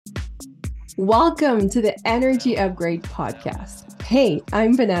Welcome to the Energy Upgrade podcast. Hey,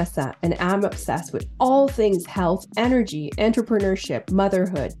 I'm Vanessa, and I'm obsessed with all things health, energy, entrepreneurship,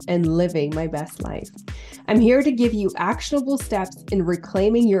 motherhood, and living my best life. I'm here to give you actionable steps in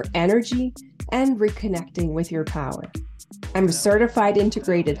reclaiming your energy and reconnecting with your power. I'm a certified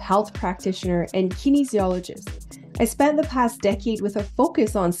integrated health practitioner and kinesiologist. I spent the past decade with a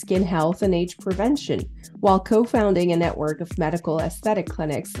focus on skin health and age prevention while co-founding a network of medical aesthetic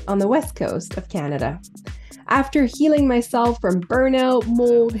clinics on the west coast of Canada. After healing myself from burnout,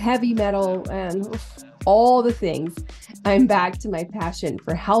 mold, heavy metal, and all the things, I'm back to my passion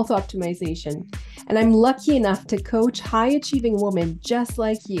for health optimization. And I'm lucky enough to coach high-achieving women just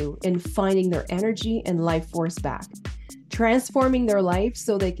like you in finding their energy and life force back, transforming their life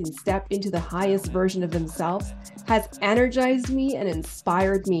so they can step into the highest version of themselves has energized me and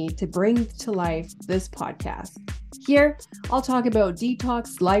inspired me to bring to life this podcast. Here, I'll talk about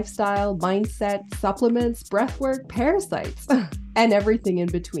detox, lifestyle, mindset, supplements, breathwork, parasites, and everything in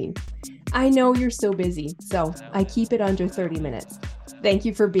between. I know you're so busy, so I keep it under 30 minutes. Thank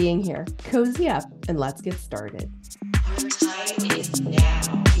you for being here. Cozy up and let's get started. Your time is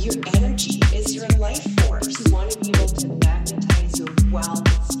now. Your energy is your life force. You want to be able to magnetize your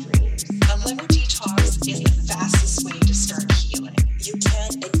wildest dreams. A liver detox is the fastest way to start healing. You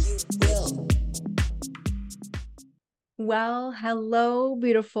can and you will. Well, hello,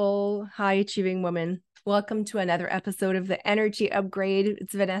 beautiful, high-achieving woman. Welcome to another episode of the Energy Upgrade.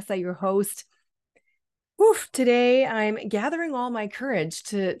 It's Vanessa, your host. Today, I'm gathering all my courage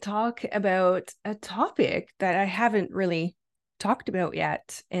to talk about a topic that I haven't really talked about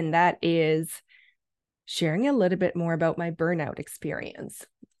yet, and that is sharing a little bit more about my burnout experience.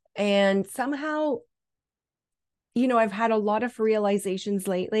 And somehow, I've had a lot of realizations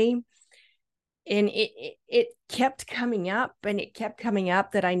lately, and it kept coming up,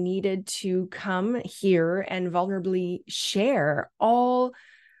 that I needed to come here and vulnerably share all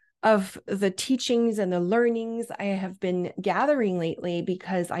of the teachings and the learnings I have been gathering lately,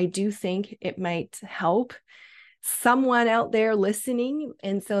 because I do think it might help someone out there listening.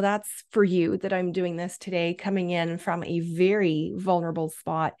 And so that's for you that I'm doing this today, coming in from a very vulnerable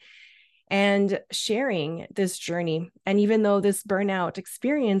spot and sharing this journey. And even though this burnout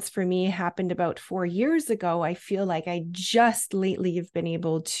experience for me happened about 4 years ago, I feel like I just lately have been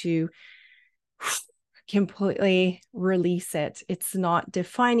able to completely release it. It's not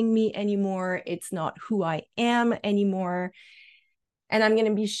defining me anymore. It's not who I am anymore. And I'm going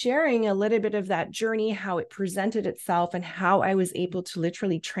to be sharing a little bit of that journey, how it presented itself, and how I was able to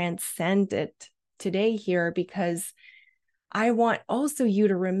literally transcend it today here, because I want also you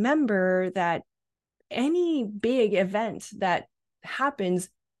to remember that any big event that happens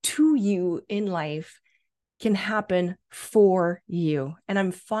to you in life can happen for you. And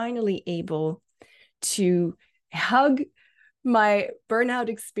I'm finally able to hug my burnout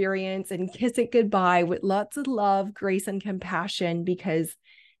experience and kiss it goodbye with lots of love, grace, and compassion because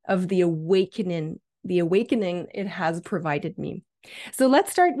of the awakening it has provided me. So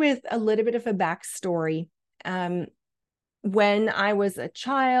let's start with a little bit of a backstory. When I was a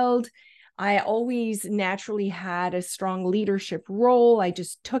child, I always naturally had a strong leadership role. I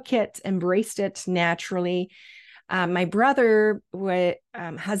just took it, embraced it naturally. My brother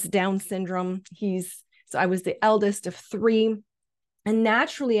has Down syndrome. So I was the eldest of 3. And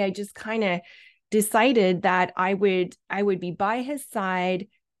naturally, I just kind of decided that I would be by his side,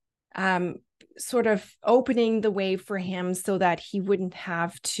 sort of opening the way for him so that he wouldn't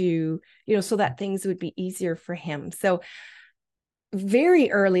have to, so that things would be easier for him. So very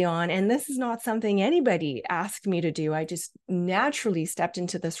early on, and this is not something anybody asked me to do, I just naturally stepped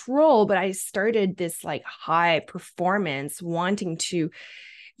into this role, but I started this like high performance, wanting to,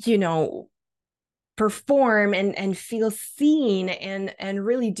 perform and feel seen and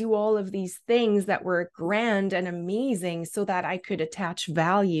really do all of these things that were grand and amazing so that I could attach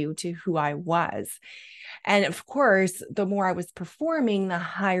value to who I was. And of course, the more I was performing, the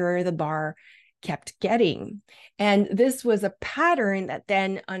higher the bar kept getting. And this was a pattern that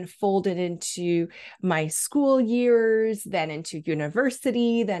then unfolded into my school years, then into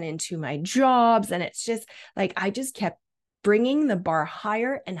university, then into my jobs. And it's just like, I just kept bringing the bar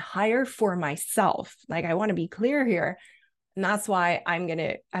higher and higher for myself. Like, I want to be clear here. And that's why I'm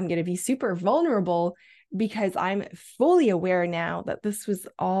going to be super vulnerable, because I'm fully aware now that this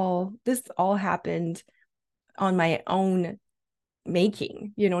all happened on my own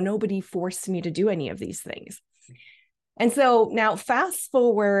making. Nobody forced me to do any of these things. And so now fast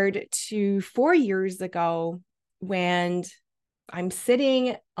forward to 4 years ago, when I'm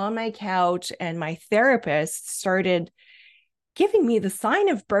sitting on my couch and my therapist started giving me the sign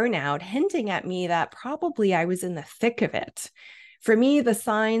of burnout, hinting at me that probably I was in the thick of it. For me, the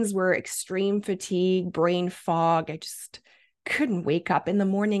signs were extreme fatigue, brain fog. I just couldn't wake up in the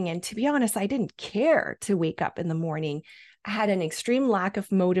morning. And to be honest, I didn't care to wake up in the morning. I had an extreme lack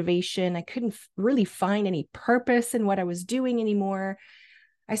of motivation. I couldn't really find any purpose in what I was doing anymore.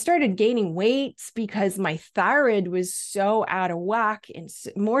 I started gaining weight because my thyroid was so out of whack and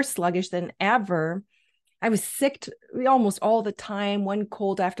more sluggish than ever. I was sick almost all the time, one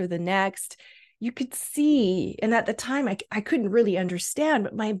cold after the next. You could see, and at the time I couldn't really understand,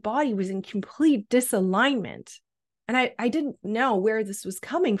 but my body was in complete disalignment. And I didn't know where this was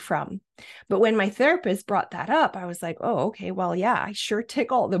coming from. But when my therapist brought that up, I was like, oh, okay, well, yeah, I sure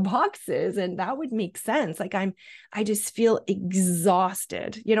tick all the boxes. And that would make sense. Like I just feel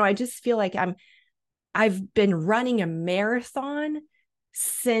exhausted. I just feel like I've been running a marathon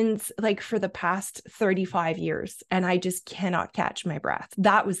since like for the past 35 years, and I just cannot catch my breath.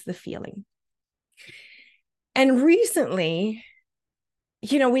 That was the feeling. And recently,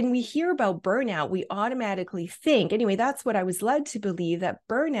 when we hear about burnout, we automatically think, anyway, that's what I was led to believe, that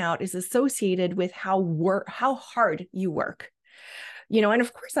burnout is associated with how hard you work. And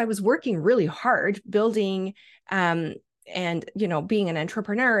of course I was working really hard building, and, being an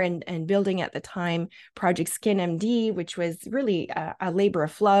entrepreneur and building at the time Project Skin MD, which was really a labor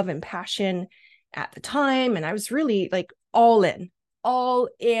of love and passion at the time. And I was really like all in.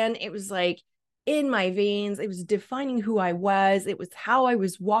 It was like in my veins. It was defining who I was. It was how I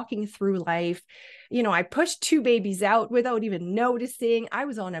was walking through life. I pushed 2 babies out without even noticing. I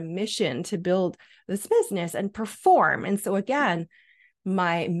was on a mission to build this business and perform. And so again,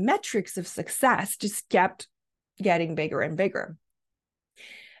 my metrics of success just kept getting bigger and bigger.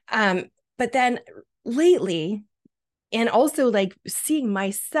 But then lately, and also like seeing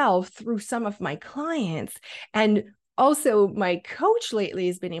myself through some of my clients, and also my coach lately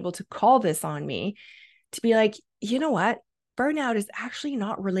has been able to call this on me to be like, you know what? Burnout is actually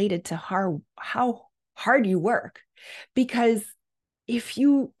not related to how hard you work. Because if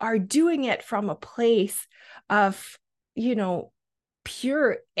you are doing it from a place of,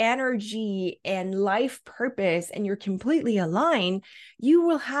 pure energy and life purpose, and you're completely aligned, you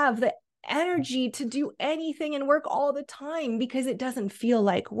will have the energy to do anything and work all the time because it doesn't feel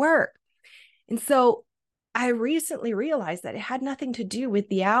like work. And so I recently realized that it had nothing to do with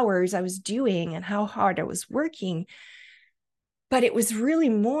the hours I was doing and how hard I was working, but it was really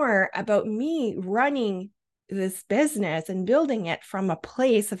more about me running this business and building it from a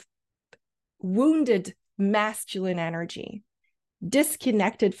place of wounded masculine energy,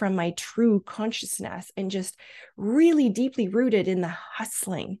 disconnected from my true consciousness, and just really deeply rooted in the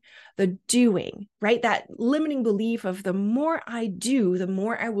hustling, the doing, right? That limiting belief of the more I do, the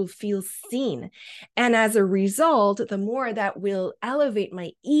more I will feel seen. And as a result, the more that will elevate my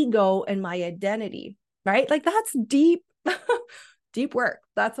ego and my identity, right? Like that's deep, deep work.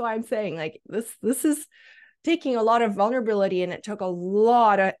 That's why I'm saying like this is taking a lot of vulnerability, and it took a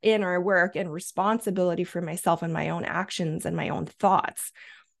lot of inner work and responsibility for myself and my own actions and my own thoughts.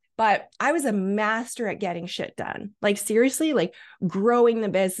 But I was a master at getting shit done. Like seriously, like growing the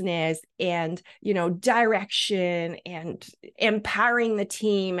business and, direction and empowering the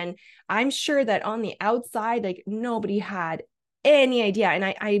team. And I'm sure that on the outside, like nobody had any idea. And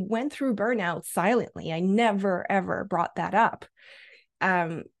I went through burnout silently. I never, ever brought that up.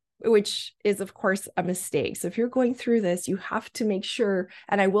 Which is, of course, a mistake. So if you're going through this, you have to make sure,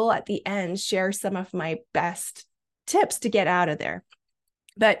 and I will at the end share some of my best tips to get out of there.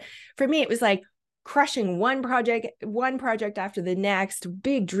 But for me, it was like crushing one project after the next,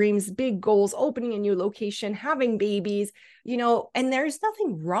 big dreams, big goals, opening a new location, having babies, and there's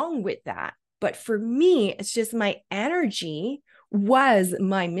nothing wrong with that. But for me, it's just my energy was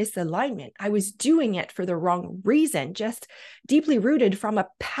my misalignment. I was doing it for the wrong reason, just deeply rooted from a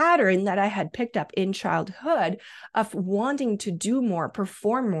pattern that I had picked up in childhood of wanting to do more,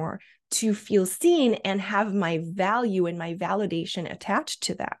 perform more, to feel seen and have my value and my validation attached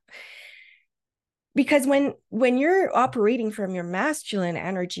to that. Because when you're operating from your masculine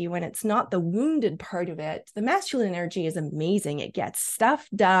energy, when it's not the wounded part of it, the masculine energy is amazing. It gets stuff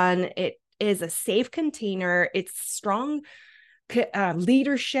done. It is a safe container. It's strong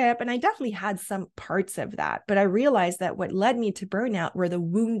leadership. And I definitely had some parts of that, but I realized that what led me to burnout were the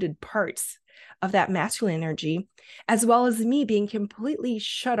wounded parts of that masculine energy, as well as me being completely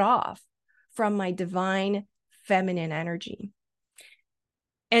shut off from my divine feminine energy.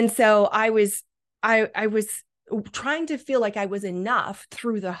 And so I was trying to feel like I was enough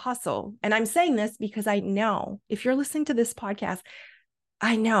through the hustle. And I'm saying this because I know if you're listening to this podcast,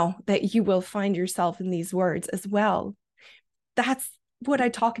 I know that you will find yourself in these words as well. that's what I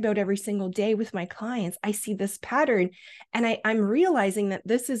talk about every single day with my clients. I see this pattern, and I'm realizing that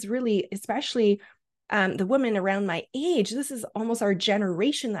this is really, especially the women around my age, this is almost our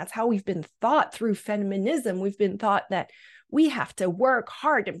generation. That's how we've been taught through feminism. We've been taught that we have to work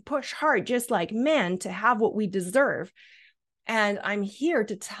hard and push hard, just like men, to have what we deserve. And I'm here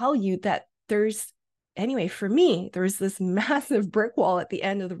to tell you that anyway, for me, there's this massive brick wall at the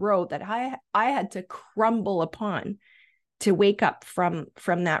end of the road that I had to crumble upon to wake up from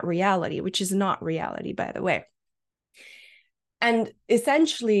that reality, which is not reality, by the way. And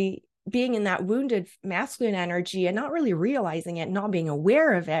essentially, being in that wounded masculine energy and not really realizing it, not being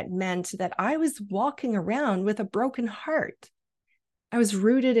aware of it, meant that I was walking around with a broken heart. I was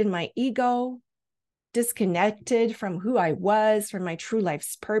rooted in my ego, disconnected from who I was, from my true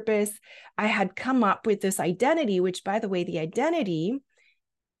life's purpose. I had come up with this identity, which, by the way, the identity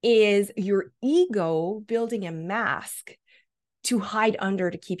is your ego building a mask to hide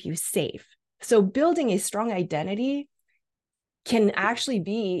under to keep you safe. So building a strong identity can actually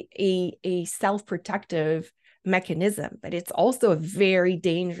be a self-protective mechanism, but it's also a very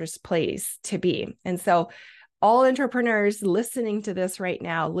dangerous place to be. And so all entrepreneurs listening to this right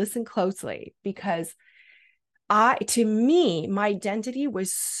now, listen closely, because to me, my identity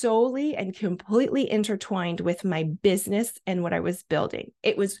was solely and completely intertwined with my business and what I was building.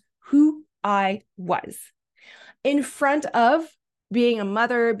 It was who I was. In front of being a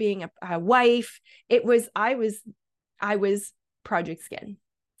mother, being a wife, I was Project Skin.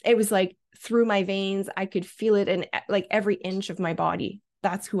 It was like through my veins. I could feel it in like every inch of my body.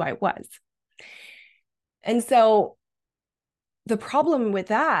 That's who I was. And so the problem with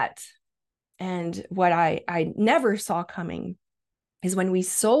that, and what I never saw coming, is when we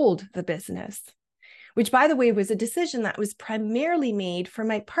sold the business, which, by the way, was a decision that was primarily made for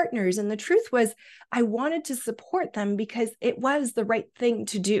my partners. And the truth was, I wanted to support them because it was the right thing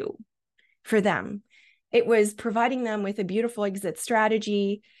to do for them. It was providing them with a beautiful exit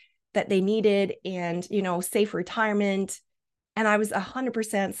strategy that they needed and, safe retirement. And I was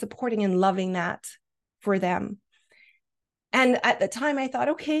 100% supporting and loving that for them. And at the time I thought,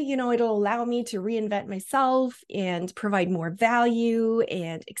 okay, it'll allow me to reinvent myself and provide more value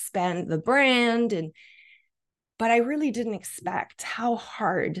and expand the brand. But I really didn't expect how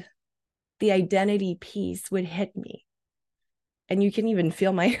hard the identity piece would hit me. And you can even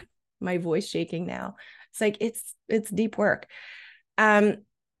feel my voice shaking now. It's like, it's deep work.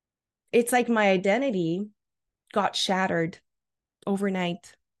 It's like my identity got shattered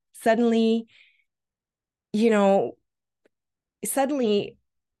overnight. Suddenly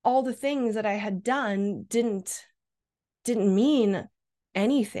all the things that I had done didn't mean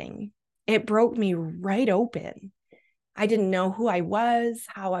anything. It broke me right open. I didn't know who I was,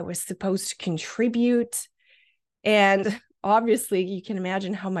 how I was supposed to contribute. And obviously, you can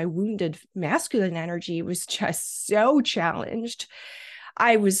imagine how my wounded masculine energy was just so challenged.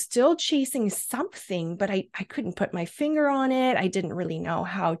 I was still chasing something, but I couldn't put my finger on it. I didn't really know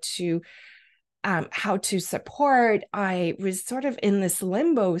how to support. I was sort of in this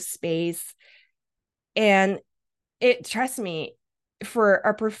limbo space. And trust me, for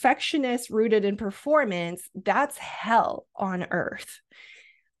a perfectionist rooted in performance, that's hell on earth.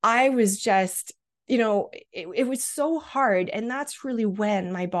 I was just, it was so hard. And that's really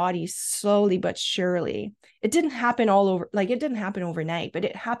when my body slowly but surely, it didn't happen it didn't happen overnight, but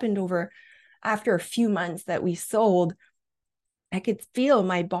it happened after a few months that we sold. I could feel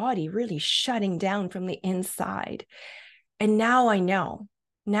my body really shutting down from the inside. And now I know,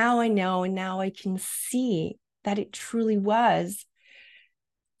 and now I can see that it truly was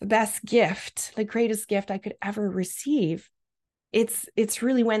the best gift, the greatest gift I could ever receive. It's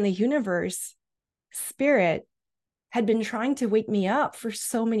really when the universe, spirit, had been trying to wake me up for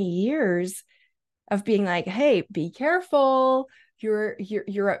so many years of being like, hey, be careful.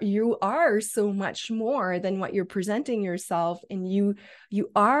 You are so much more than what you're presenting yourself, and you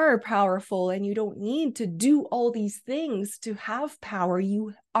are powerful, and you don't need to do all these things to have power.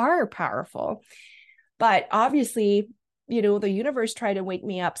 You are powerful. But obviously, the universe tried to wake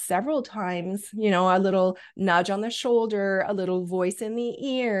me up several times, a little nudge on the shoulder, a little voice in the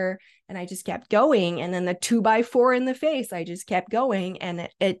ear, and I just kept going. And then the 2x4 in the face, I just kept going, and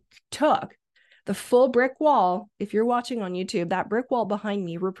it took the full brick wall. If you're watching on YouTube, that brick wall behind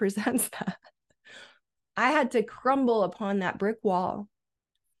me represents that. I had to crumble upon that brick wall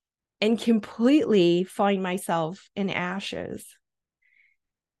and completely find myself in ashes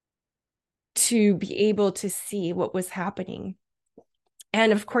to be able to see what was happening.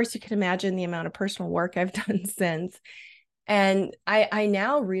 And of course, you can imagine the amount of personal work I've done since. And I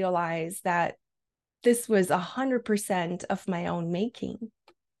now realize that this was 100% of my own making.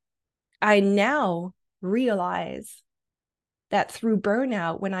 I now realize that through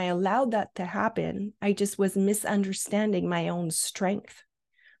burnout, when I allowed that to happen, I just was misunderstanding my own strength,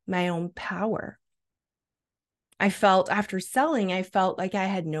 my own power. I felt after selling, I felt like I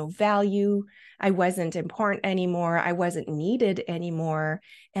had no value. I wasn't important anymore. I wasn't needed anymore.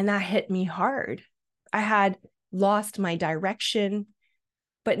 And that hit me hard. I had lost my direction.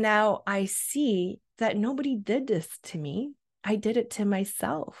 But now I see that nobody did this to me. I did it to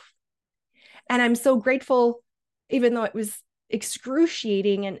myself. And I'm so grateful, even though it was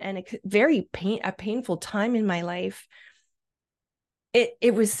excruciating and a very painful time in my life,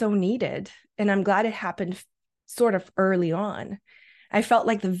 it was so needed. And I'm glad it happened sort of early on. I felt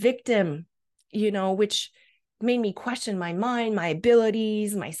like the victim, which made me question my mind, my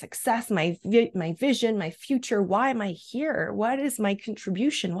abilities, my success, my vision, my future. Why am I here? What is my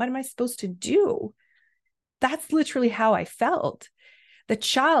contribution? What am I supposed to do? That's literally how I felt. The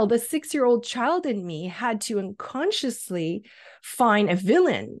 6-year-old child in me had to unconsciously find a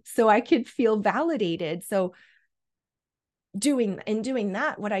villain so I could feel validated. So doing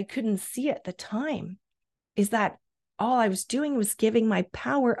that, what I couldn't see at the time is that all I was doing was giving my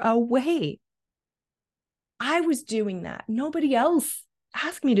power away. I was doing that. Nobody else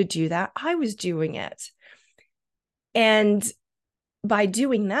asked me to do that. I was doing it. And by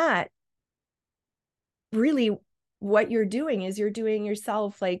doing that, really what you're doing is you're doing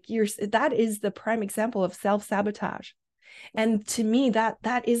yourself that is the prime example of self-sabotage. And to me,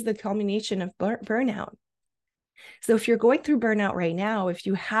 that is the culmination of burnout. So if you're going through burnout right now, if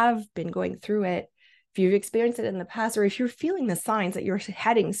you have been going through it, if you've experienced it in the past, or if you're feeling the signs that you're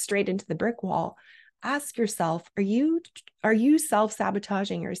heading straight into the brick wall, ask yourself, are you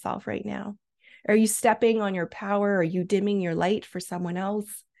self-sabotaging yourself right now? Are you stepping on your power? Are you dimming your light for someone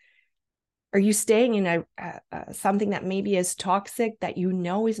else? Are you staying in something that maybe is toxic that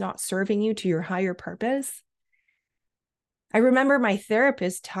is not serving you to your higher purpose? I remember my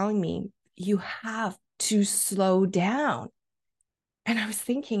therapist telling me, you have to slow down. And I was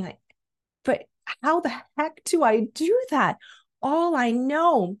thinking, but how the heck do I do that? All I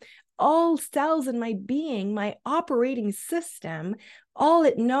know, all cells in my being, my operating system, all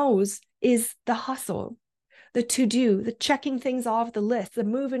it knows is the hustle, the to-do, the checking things off the list, the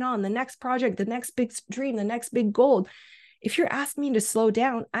moving on, the next project, the next big dream, the next big goal. If you're asking me to slow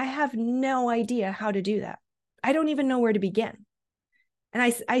down, I have no idea how to do that. I don't even know where to begin.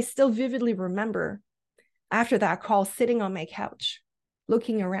 And I still vividly remember after that call, sitting on my couch,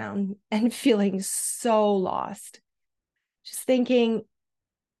 looking around and feeling so lost, just thinking,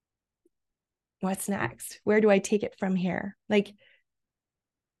 what's next? Where do I take it from here? Like,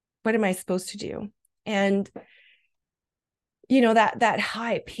 what am I supposed to do? And, that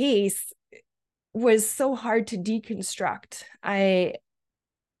high pace was so hard to deconstruct.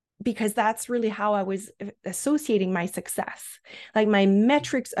 Because that's really how I was associating my success, like my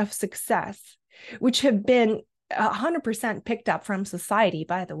metrics of success, which have been 100% picked up from society,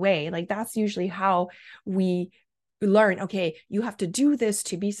 by the way. Like that's usually how we learn, okay, you have to do this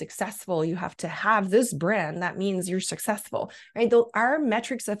to be successful. You have to have this brand. That means you're successful, right? Though our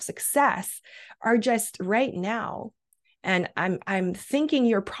metrics of success are just right now. And I'm thinking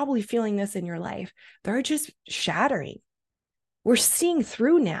you're probably feeling this in your life. They're just shattering. We're seeing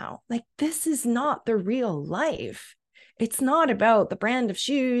through now, like this is not the real life. It's not about the brand of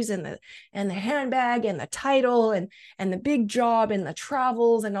shoes and the handbag and the title and the big job and the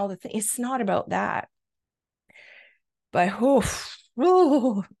travels and all the things. It's not about that. But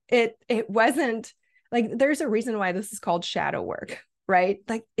it wasn't like, there's a reason why this is called shadow work, right?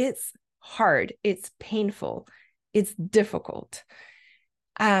 Like it's hard, it's painful, it's difficult.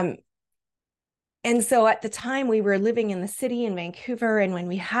 And so at the time we were living in the city in Vancouver, and when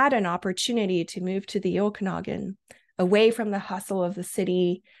we had an opportunity to move to the Okanagan, away from the hustle of the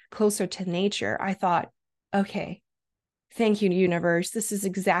city, closer to nature, I thought, okay, thank you, universe. This is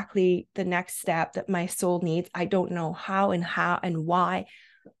exactly the next step that my soul needs. I don't know how and why,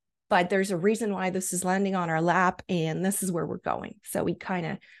 but there's a reason why this is landing on our lap, and this is where we're going. So we kind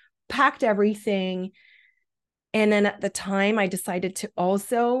of packed everything. And then at the time I decided to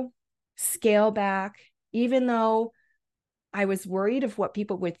also scale back, even though I was worried of what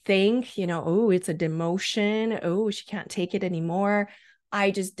people would think, oh, it's a demotion. Oh, she can't take it anymore.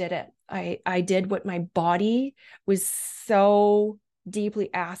 I just did it. I did what my body was so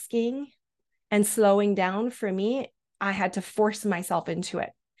deeply asking and slowing down for me. I had to force myself into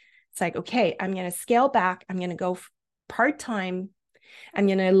it. It's like, okay, I'm going to scale back. I'm going to go part-time. I'm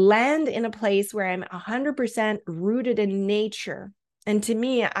going to land in a place where I'm 100% rooted in nature. And to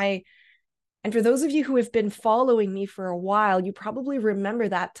me, And for those of you who have been following me for a while, you probably remember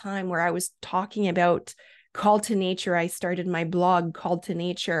that time where I was talking about Call to Nature. I started my blog, Call to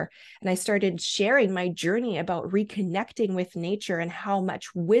Nature, and I started sharing my journey about reconnecting with nature and how much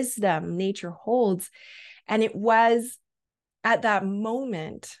wisdom nature holds. And it was at that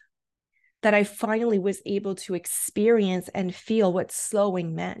moment that I finally was able to experience and feel what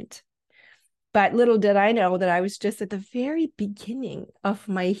slowing meant. But little did I know that I was just at the very beginning of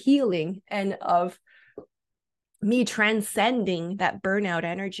my healing and of me transcending that burnout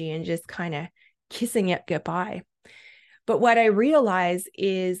energy and just kind of kissing it goodbye. But what I realized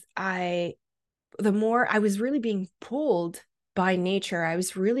is the more I was really being pulled by nature, I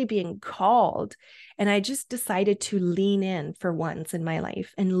was really being called. And I just decided to lean in for once in my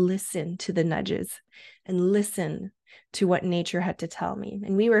life and listen to the nudges and listen to what nature had to tell me.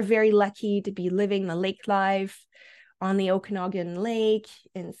 And we were very lucky to be living the lake life on the Okanagan Lake.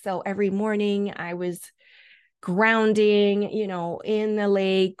 And so every morning I was grounding, in the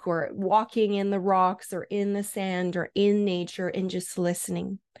lake or walking in the rocks or in the sand or in nature and just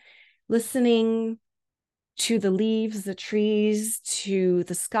listening to the leaves, the trees, to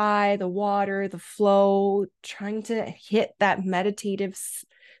the sky, the water, the flow, trying to hit that meditative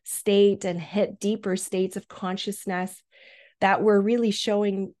state and hit deeper states of consciousness that were really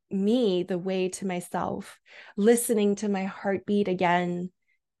showing me the way to myself, listening to my heartbeat again,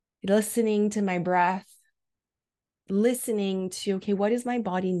 listening to my breath, listening to, okay, what is my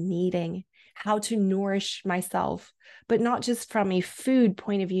body needing? How to nourish myself, but not just from a food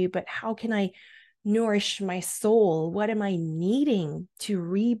point of view, but how can I nourish my soul? What am I needing to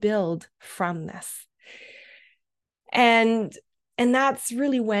rebuild from this? And that's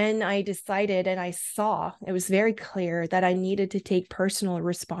really when I decided, and I saw, it was very clear that I needed to take personal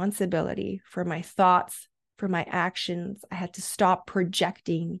responsibility for my thoughts, for my actions. I had to stop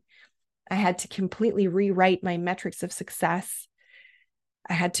projecting. I had to completely rewrite my metrics of success.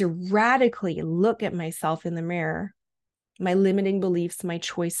 I had to radically look at myself in the mirror, my limiting beliefs, my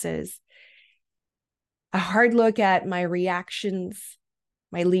choices, a hard look at my reactions,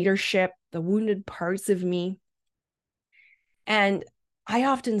 my leadership, the wounded parts of me. And I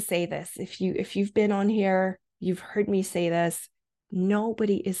often say this, if you've been on here, you've heard me say this,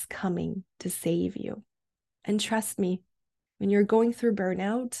 nobody is coming to save you. And trust me, when you're going through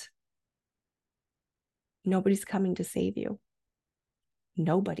burnout, nobody's coming to save you.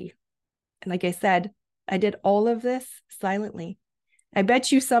 Nobody. And like I said, I did all of this silently. I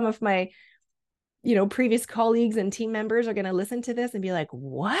bet you some of my previous colleagues and team members are going to listen to this and be like,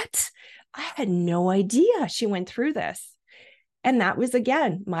 what? I had no idea she went through this. And that was,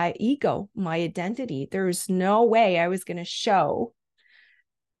 again, my ego, my identity. There's no way I was going to show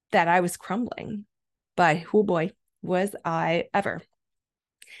that I was crumbling. But oh boy, was I ever.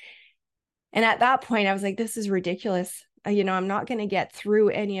 And at that point, I was like, this is ridiculous. I'm not going to get through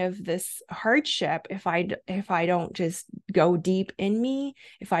any of this hardship if I don't just go deep in me,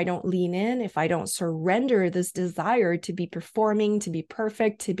 if I don't lean in, if I don't surrender this desire to be performing, to be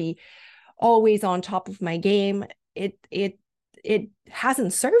perfect, to be always on top of my game. It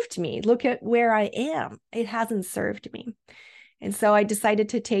hasn't served me. Look at where I am. It hasn't served me. And so I decided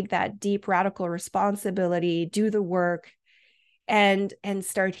to take that deep, radical responsibility, do the work, and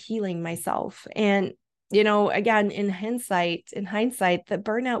start healing myself. And again, in hindsight, the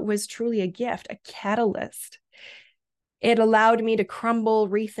burnout was truly a gift, a catalyst. It allowed me to crumble,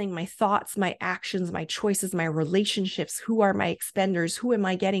 rethink my thoughts, my actions, my choices, my relationships. Who are my expenders? Who am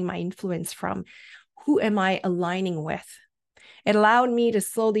I getting my influence from? Who am I aligning with? It allowed me to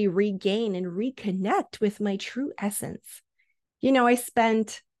slowly regain and reconnect with my true essence. I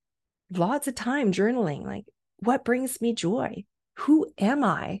spent lots of time journaling, like, what brings me joy? Who am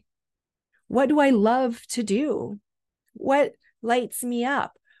I? What do I love to do? What lights me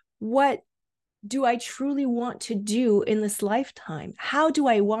up? What do I truly want to do in this lifetime? How do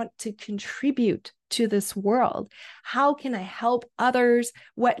I want to contribute to this world? How can I help others?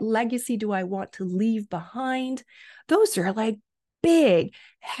 What legacy do I want to leave behind? Those are like big,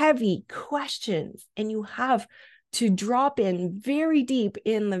 heavy questions. And you have to drop in very deep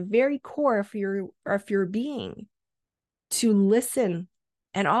in the very core of your being to listen.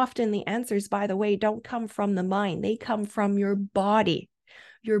 And often the answers, by the way, don't come from the mind. They come from your body.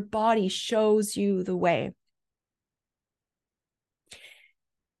 Your body shows you the way.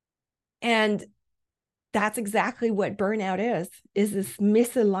 And that's exactly what burnout is this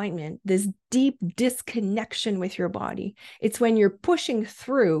misalignment, this deep disconnection with your body. It's when you're pushing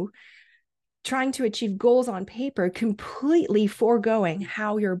through, trying to achieve goals on paper, completely foregoing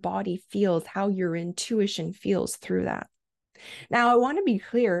how your body feels, how your intuition feels through that. Now, I want to be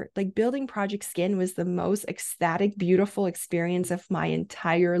clear, like building Project Skin was the most ecstatic, beautiful experience of my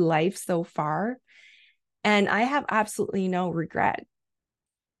entire life so far. And I have absolutely no regret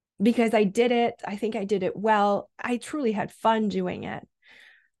because I did it. I think I did it well. I truly had fun doing it.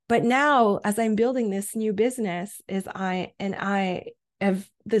 But now, as I'm building this new business, I have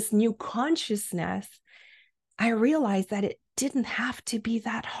this new consciousness, I realized that it didn't have to be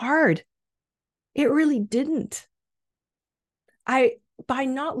that hard. It really didn't. By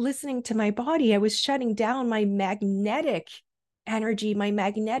not listening to my body, I was shutting down my magnetic energy, my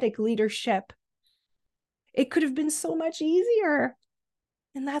magnetic leadership. It could have been so much easier.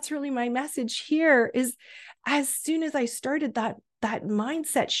 And that's really my message here is as soon as I started that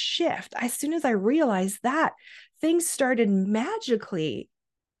mindset shift, as soon as I realized that, things started magically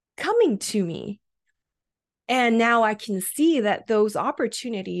coming to me. And now I can see that those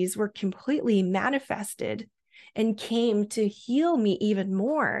opportunities were completely manifested and came to heal me even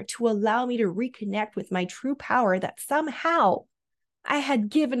more, to allow me to reconnect with my true power that somehow I had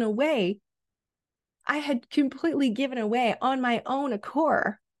given away. I had completely given away on my own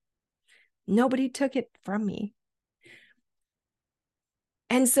accord. Nobody took it from me.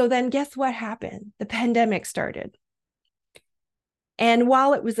 And so then guess what happened? The pandemic started. And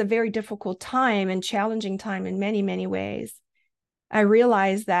while it was a very difficult time and challenging time in many, many ways, I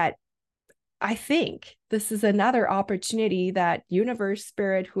realized that I think this is another opportunity that universe,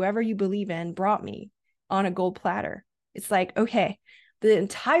 spirit, whoever you believe in, brought me on a gold platter. It's like, okay, the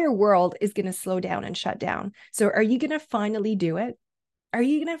entire world is going to slow down and shut down. So are you going to finally do it? Are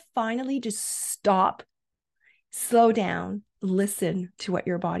you going to finally just stop, slow down, listen to what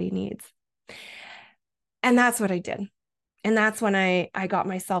your body needs? And that's what I did. And that's when I got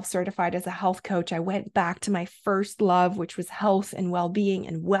myself certified as a health coach. I went back to my first love, which was health and well-being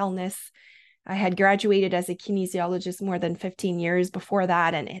and wellness. I had graduated as a kinesiologist more than 15 years before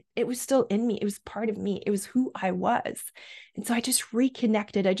that. And it was still in me. It was part of me. It was who I was. And so I just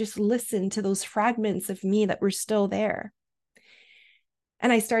reconnected. I just listened to those fragments of me that were still there.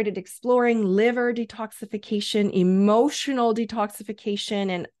 And I started exploring liver detoxification, emotional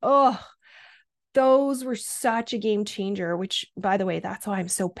detoxification. And those were such a game changer, which, by the way, that's why I'm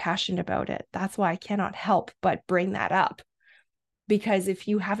so passionate about it. That's why I cannot help but bring that up. Because if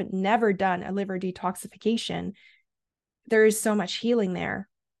you haven't never done a liver detoxification, there is so much healing there.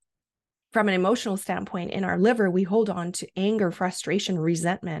 From an emotional standpoint, in our liver, we hold on to anger, frustration,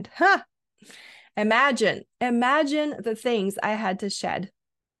 resentment. Imagine the things I had to shed,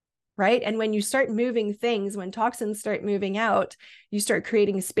 right? And when you start moving things, when toxins start moving out, you start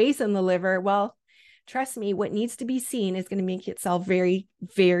creating space in the liver. Well, trust me, what needs to be seen is going to make itself very,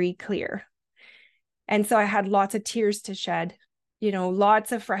 very clear. And so I had lots of tears to shed,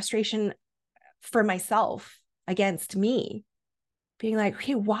 lots of frustration for myself against me, being like,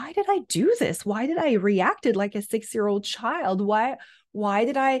 hey, why did I do this? Why did I reacted like a 6-year-old child? Why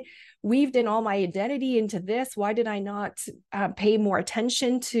did I weaved in all my identity into this? Why did I not pay more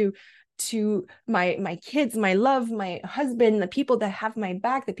attention to my kids, my love, my husband, the people that have my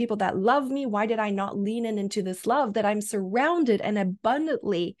back, the people that love me? Why did I not lean into this love that I'm surrounded and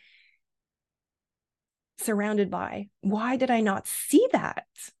abundantly surrounded by? Why did I not see that?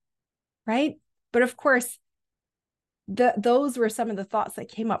 Right? But of course, those were some of the thoughts that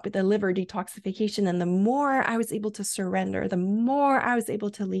came up with the liver detoxification. And the more I was able to surrender, the more I was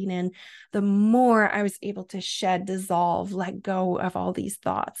able to lean in, the more I was able to shed, dissolve, let go of all these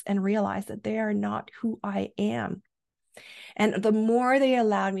thoughts and realize that they are not who I am. And the more they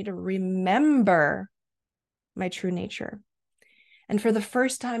allowed me to remember my true nature. And for the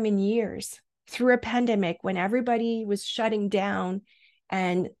first time in years, through a pandemic, when everybody was shutting down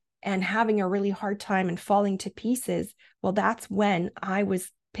and having a really hard time and falling to pieces, well, that's when I was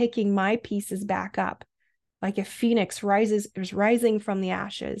picking my pieces back up, like a phoenix rising from the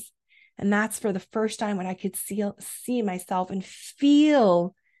ashes. And that's for the first time when I could see myself and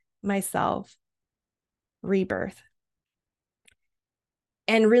feel myself rebirth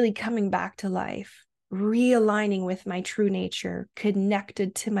and really coming back to life, realigning with my true nature,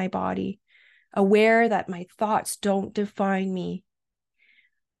 connected to my body, aware that my thoughts don't define me.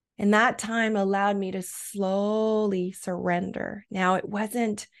 And that time allowed me to slowly surrender. Now, it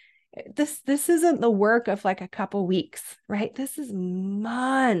wasn't, this isn't the work of like a couple weeks, right? This is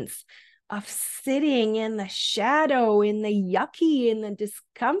months of sitting in the shadow, in the yucky, in the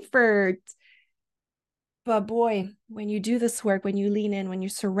discomfort. But boy, when you do this work, when you lean in, when you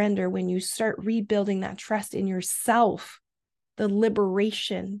surrender, when you start rebuilding that trust in yourself, the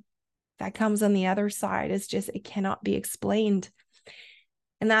liberation that comes on the other side is just, it cannot be explained.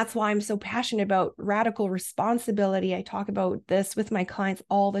 And that's why I'm so passionate about radical responsibility. I talk about this with my clients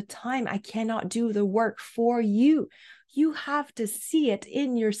all the time. I cannot do the work for you. You have to see it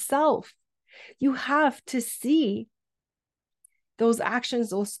in yourself. You have to see those actions,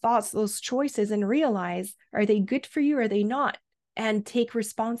 those thoughts, those choices, and realize, are they good for you or are they not? And take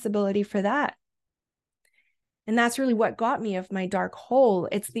responsibility for that. And that's really what got me of my dark hole.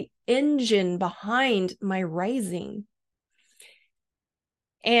 It's the engine behind my rising.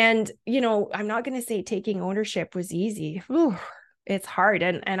 And, I'm not going to say taking ownership was easy. Ooh, it's hard.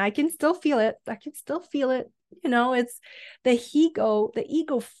 And I can still feel it. It's the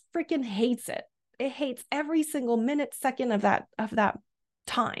ego freaking hates it. It hates every single minute, second of that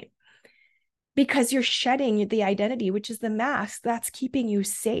time, because you're shedding the identity, which is the mask that's keeping you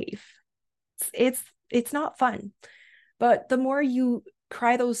safe. It's not fun. But the more you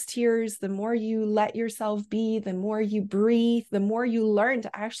cry those tears, the more you let yourself be, the more you breathe, the more you learn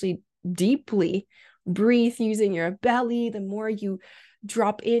to actually deeply breathe using your belly, the more you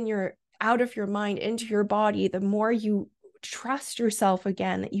drop out of your mind into your body, the more you trust yourself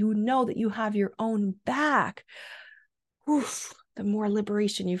again, that you know that you have your own back, the more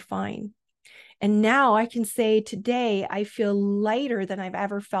liberation you find. And now I can say today, I feel lighter than I've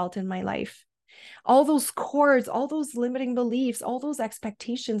ever felt in my life. All those cords, all those limiting beliefs, all those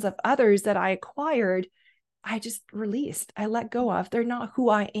expectations of others that I acquired, I just released. I let go of. They're not who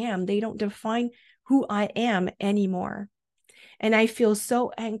I am. They don't define who I am anymore. And I feel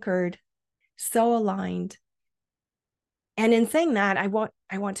so anchored, so aligned. And in saying that, I want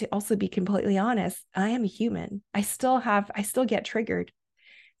to also be completely honest. I am a human. I still get triggered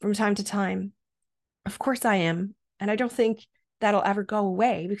from time to time. Of course I am. And I don't think that'll ever go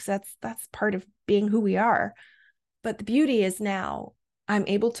away, because that's part of being who we are. But the beauty is now I'm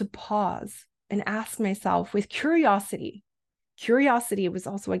able to pause and ask myself with curiosity. Curiosity was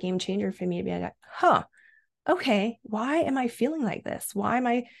also a game changer for me to be like, okay, why am I feeling like this?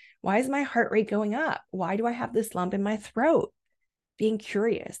 Why is my heart rate going up? Why do I have this lump in my throat? Being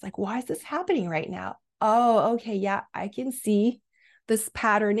curious, like, why is this happening right now? Oh, okay, yeah, I can see this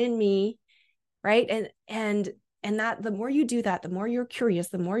pattern in me, right? And that the more you do that, the more you're curious,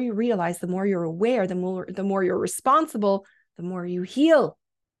 the more you realize, the more you're aware, the more you're responsible, the more you heal.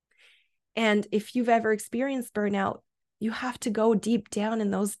 And if you've ever experienced burnout, you have to go deep down in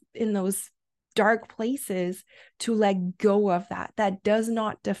those dark places to let go of that. That does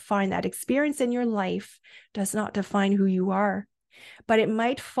not define, that experience in your life does not define who you are, but it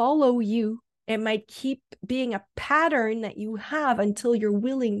might follow you. It might keep being a pattern that you have until you're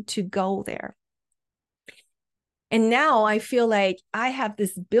willing to go there. And now I feel like I have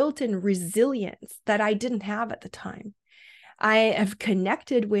this built-in resilience that I didn't have at the time. I have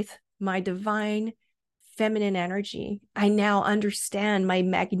connected with my divine feminine energy. I now understand my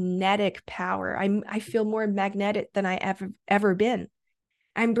magnetic power. I feel more magnetic than I ever been.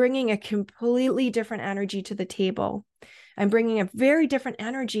 I'm bringing a completely different energy to the table. I'm bringing a very different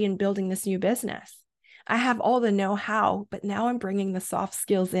energy in building this new business. I have all the know-how, but now I'm bringing the soft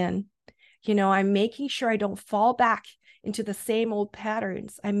skills in. I'm making sure I don't fall back into the same old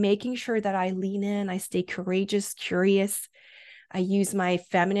patterns. I'm making sure that I lean in, I stay courageous, curious. I use my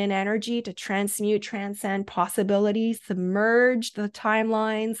feminine energy to transcend possibilities, to merge the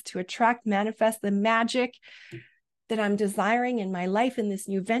timelines, to attract, manifest the magic that I'm desiring in my life in this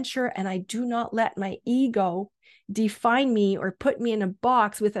new venture. And I do not let my ego define me or put me in a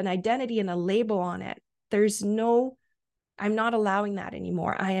box with an identity and a label on it. I'm not allowing that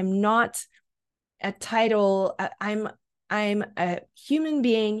anymore. I am not a title. I'm a human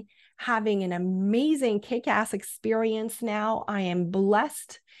being having an amazing kick-ass experience now. I am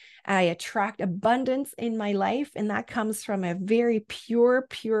blessed. I attract abundance in my life, and that comes from a very pure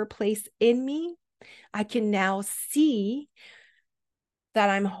place in me. I can now see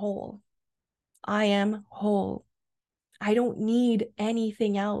that I'm whole. I am whole. I don't need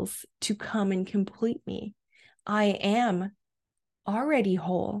anything else to come and complete me. I am already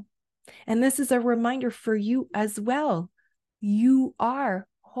whole. And this is a reminder for you as well. You are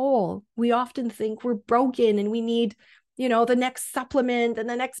whole. We often think we're broken and we need, the next supplement and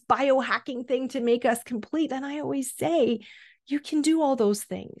the next biohacking thing to make us complete. And I always say, you can do all those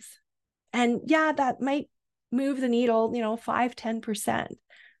things. And yeah, that might move the needle, 5-10%.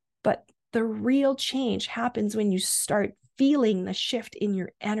 But the real change happens when you start feeling the shift in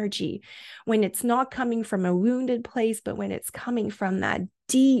your energy, when it's not coming from a wounded place, but when it's coming from that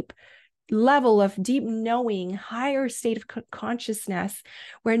deep level of deep knowing, higher state of consciousness,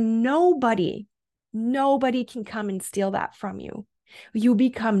 where nobody can come and steal that from you. You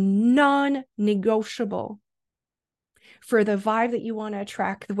become non-negotiable. for the vibe that you want to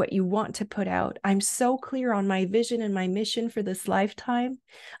attract, what you want to put out. I'm so clear on my vision and my mission for this lifetime.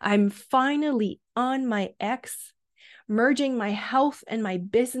 I'm finally on my X, merging my health and my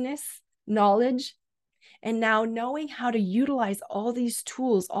business knowledge. And now knowing how to utilize all these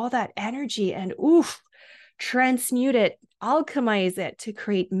tools, all that energy, and transmute it, alchemize it to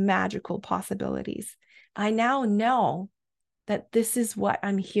create magical possibilities. I now know that this is what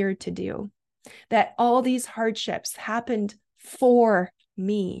I'm here to do, that all these hardships happened for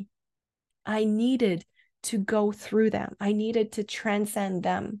me. I needed to go through them. I needed to transcend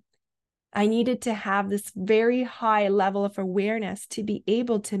them. I needed to have this very high level of awareness to be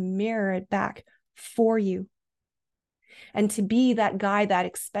able to mirror it back for you, and to be that guy,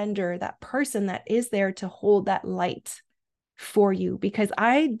 that expender, that person that is there to hold that light for you. Because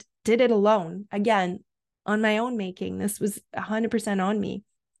I did it alone, again, on my own making. This was 100% on me.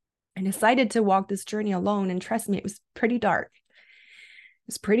 I decided to walk this journey alone, and trust me, it was pretty dark.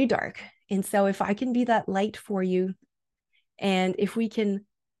 It's pretty dark. And so if I can be that light for you, and if we can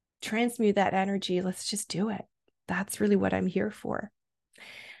transmute that energy, let's just do it. That's really what I'm here for.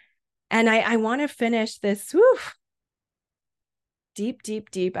 And I want to finish this deep, deep,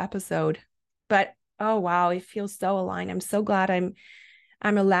 deep episode. But oh wow, it feels so aligned. I'm so glad I'm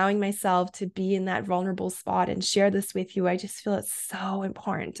allowing myself to be in that vulnerable spot and share this with you. I just feel it's so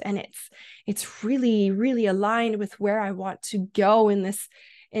important, and it's really, really aligned with where I want to go in this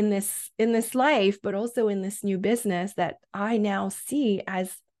life, but also in this new business that I now see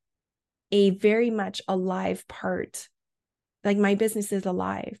as a very much alive part. Like, my business is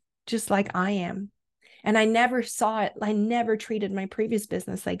alive, just like I am. And I never saw it. I never treated my previous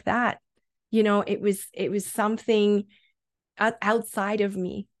business like that. It was something outside of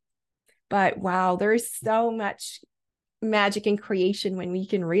me. But wow, there's so much magic in creation when we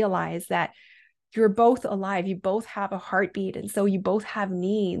can realize that you're both alive. You both have a heartbeat. And so you both have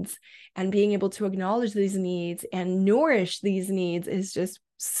needs, and being able to acknowledge these needs and nourish these needs is just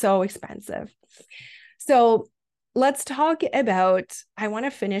so expensive. So let's talk about, I want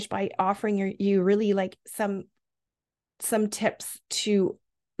to finish by offering you really like some tips to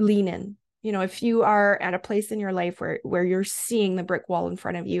lean in. If you are at a place in your life where you're seeing the brick wall in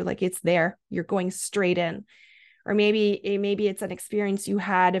front of you, like it's there, you're going straight in. Or maybe it's an experience you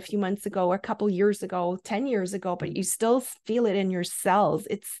had a few months ago, a couple years ago, 10 years ago, but you still feel it in your cells.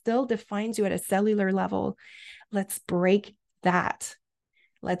 It still defines you at a cellular level. Let's break that.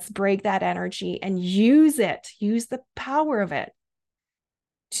 Let's break that energy and use the power of it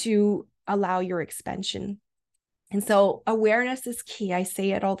to allow your expansion. And so awareness is key. I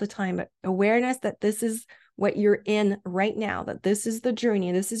say it all the time, but awareness that this is what you're in right now, that this is the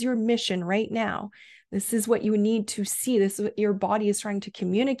journey, this is your mission right now. This is what you need to see. This is what your body is trying to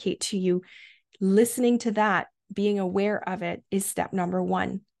communicate to you. Listening to that, being aware of it, is step number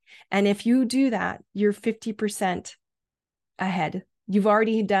one. And if you do that, you're 50% ahead. You've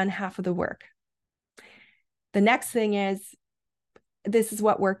already done half of the work. The next thing is, this is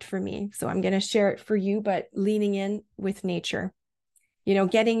what worked for me, so I'm going to share it for you, but leaning in with nature,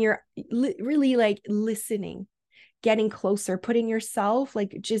 getting really like listening, getting closer, putting yourself,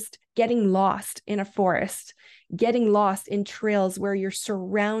 like just getting lost in a forest, getting lost in trails where you're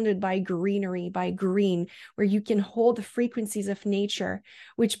surrounded by greenery, by green, where you can hold the frequencies of nature,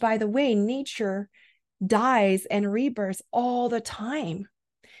 which, by the way, nature dies and rebirths all the time.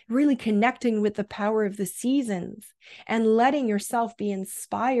 Really connecting with the power of the seasons and letting yourself be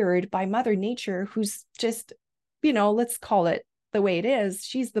inspired by Mother Nature, who's just, let's call it the way it is.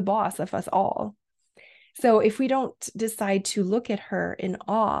 She's the boss of us all. So if we don't decide to look at her in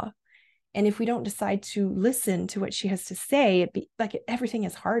awe, and if we don't decide to listen to what she has to say, everything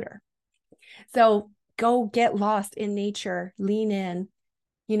is harder. So go get lost in nature, lean in,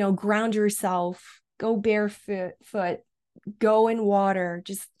 ground yourself, go barefoot, go in water,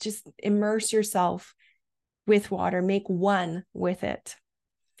 just immerse yourself with water, make one with it.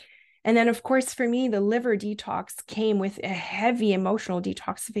 And then, of course, for me, the liver detox came with a heavy emotional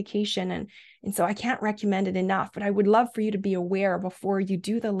detoxification. And so I can't recommend it enough, but I would love for you to be aware before you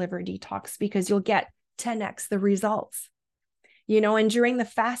do the liver detox, because you'll get 10x the results, and during the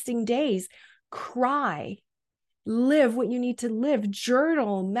fasting days, cry, live what you need to live,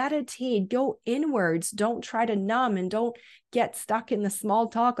 journal, meditate, go inwards. Don't try to numb, and don't get stuck in the small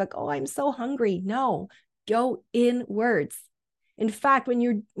talk like, oh, I'm so hungry. No, go inwards. In fact, when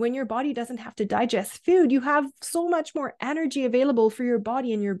your body doesn't have to digest food, you have so much more energy available for your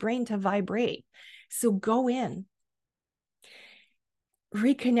body and your brain to vibrate. So go in.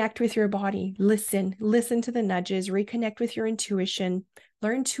 Reconnect with your body. Listen to the nudges, reconnect with your intuition,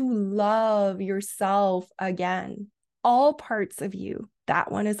 learn to love yourself again. all parts of you.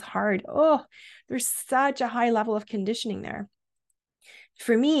 That one is hard. Oh, there's such a high level of conditioning there.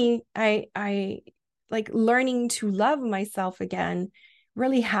 For me, I like learning to love myself again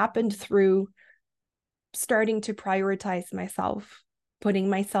really happened through starting to prioritize myself, putting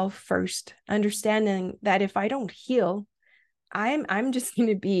myself first, understanding that if I don't heal, I'm just going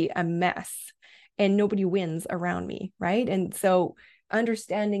to be a mess and nobody wins around me, right? And so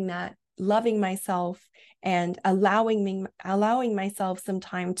understanding that, loving myself and allowing myself some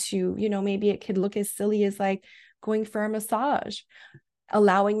time to, maybe it could look as silly as like going for a massage,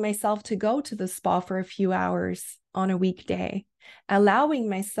 allowing myself to go to the spa for a few hours on a weekday, allowing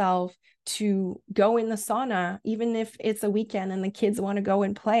myself to go in the sauna, even if it's a weekend and the kids want to go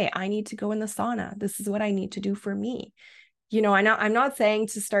and play. I need to go in the sauna. This is what I need to do for me. I'm not saying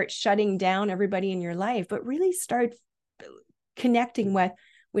to start shutting down everybody in your life, but really start connecting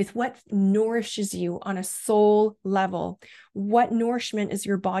with what nourishes you on a soul level. What nourishment is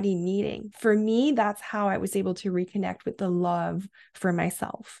your body needing? For me, that's how I was able to reconnect with the love for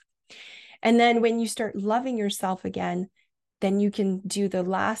myself. And then when you start loving yourself again, then you can do the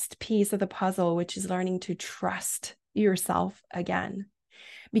last piece of the puzzle, which is learning to trust yourself again.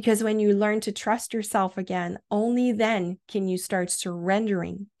 Because when you learn to trust yourself again, only then can you start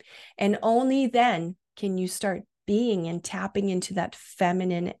surrendering. And only then can you start being and tapping into that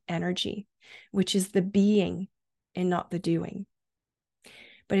feminine energy, which is the being and not the doing.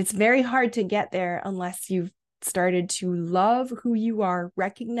 But it's very hard to get there unless you've started to love who you are,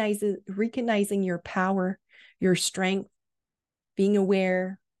 recognizing your power, your strength, being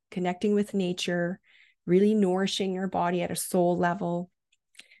aware, connecting with nature, really nourishing your body at a soul level.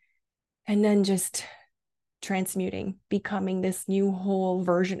 And then just transmuting, becoming this new whole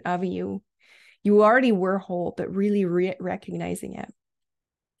version of you. You already were whole, but really recognizing it.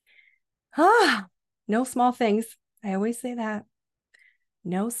 No small things. I always say that.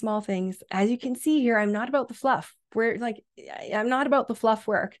 No small things. As you can see here, I'm not about the fluff. I'm not about the fluff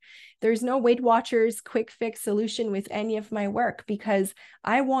work. There's no Weight Watchers quick fix solution with any of my work because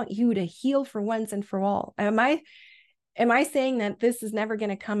I want you to heal for once and for all. Am I saying that this is never going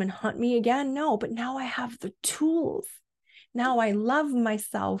to come and haunt me again? No, but now I have the tools. Now I love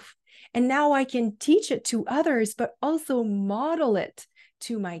myself and now I can teach it to others, but also model it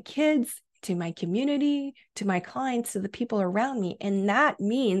to my kids, to my community, to my clients, to the people around me. And that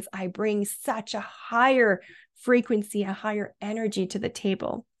means I bring such a higher frequency, a higher energy to the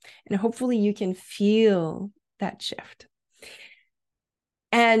table. And hopefully you can feel that shift.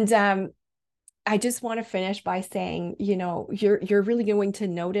 And I just want to finish by saying, you're really going to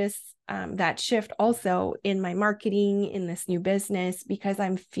notice that shift also in my marketing, in this new business, because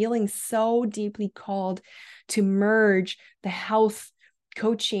I'm feeling so deeply called to merge the health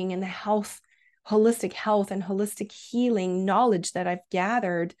coaching and the holistic health and holistic healing knowledge that I've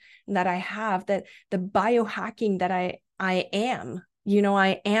gathered and that I have, that the biohacking that I am.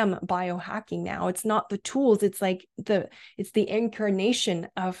 I am biohacking now. It's not the tools. It's like it's the incarnation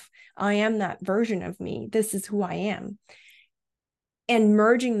of I am that version of me. This is who I am. And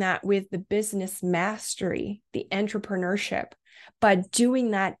merging that with the business mastery, the entrepreneurship, but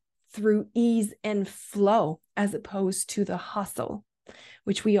doing that through ease and flow as opposed to the hustle,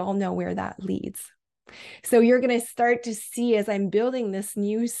 which we all know where that leads. So you're going to start to see as I'm building this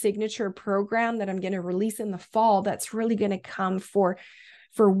new signature program that I'm going to release in the fall, that's really going to come for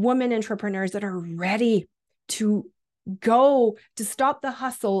women entrepreneurs that are ready to go to stop the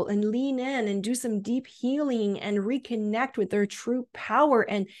hustle and lean in and do some deep healing and reconnect with their true power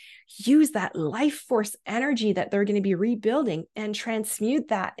and use that life force energy that they're going to be rebuilding and transmute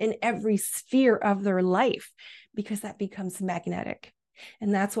that in every sphere of their life, because that becomes magnetic.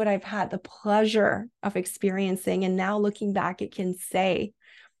 And that's what I've had the pleasure of experiencing. And now looking back, it can say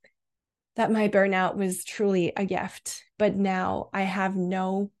that my burnout was truly a gift, but now I have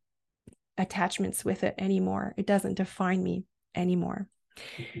no attachments with it anymore. It doesn't define me anymore.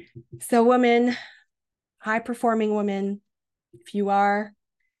 So women, high performing women, if you are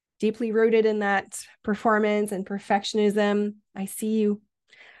deeply rooted in that performance and perfectionism, I see you.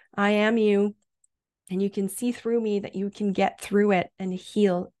 I am you. And you can see through me that you can get through it and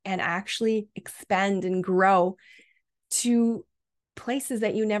heal and actually expand and grow to places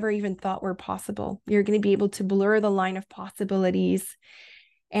that you never even thought were possible. You're going to be able to blur the line of possibilities.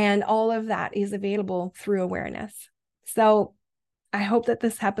 And all of that is available through awareness. So I hope that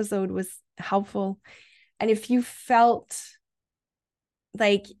this episode was helpful. And if you felt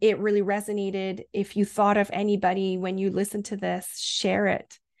like it really resonated, if you thought of anybody when you listened to this, share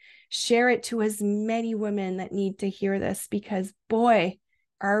it. Share it to as many women that need to hear this, because boy,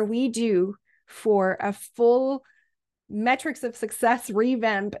 are we due for a full metrics of success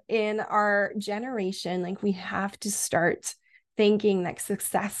revamp in our generation. Like, we have to start thinking that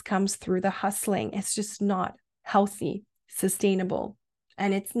success comes through the hustling. It's just not healthy, sustainable.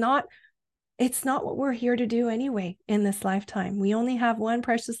 And it's not what we're here to do anyway in this lifetime. We only have one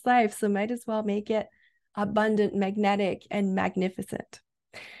precious life, so might as well make it abundant, magnetic, and magnificent.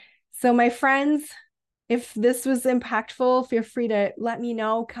 So my friends, if this was impactful, feel free to let me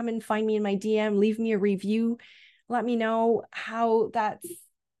know. Come and find me in my DM, leave me a review. Let me know how that's,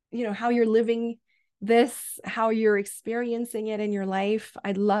 how you're living this, how you're experiencing it in your life.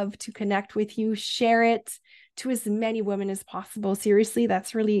 I'd love to connect with you, share it to as many women as possible. Seriously,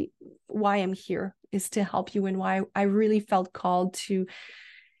 that's really why I'm here, is to help you, and why I really felt called to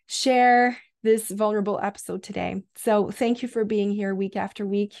share this vulnerable episode today. So thank you for being here week after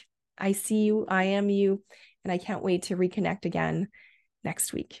week. I see you, I am you, and I can't wait to reconnect again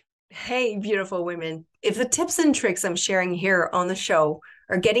next week. Hey, beautiful women. If the tips and tricks I'm sharing here on the show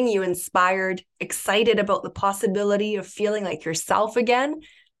are getting you inspired, excited about the possibility of feeling like yourself again,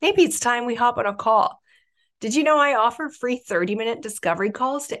 maybe it's time we hop on a call. Did you know I offer free 30-minute discovery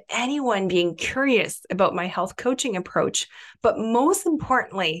calls to anyone being curious about my health coaching approach, but most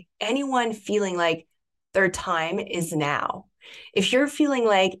importantly, anyone feeling like their time is now? If you're feeling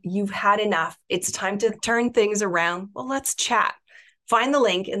like you've had enough, it's time to turn things around, well, let's chat. Find the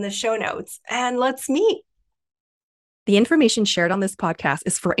link in the show notes and let's meet. The information shared on this podcast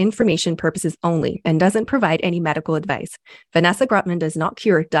is for information purposes only and doesn't provide any medical advice. Vanessa Grutman does not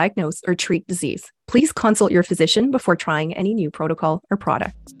cure, diagnose, or treat disease. Please consult your physician before trying any new protocol or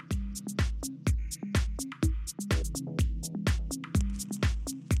product.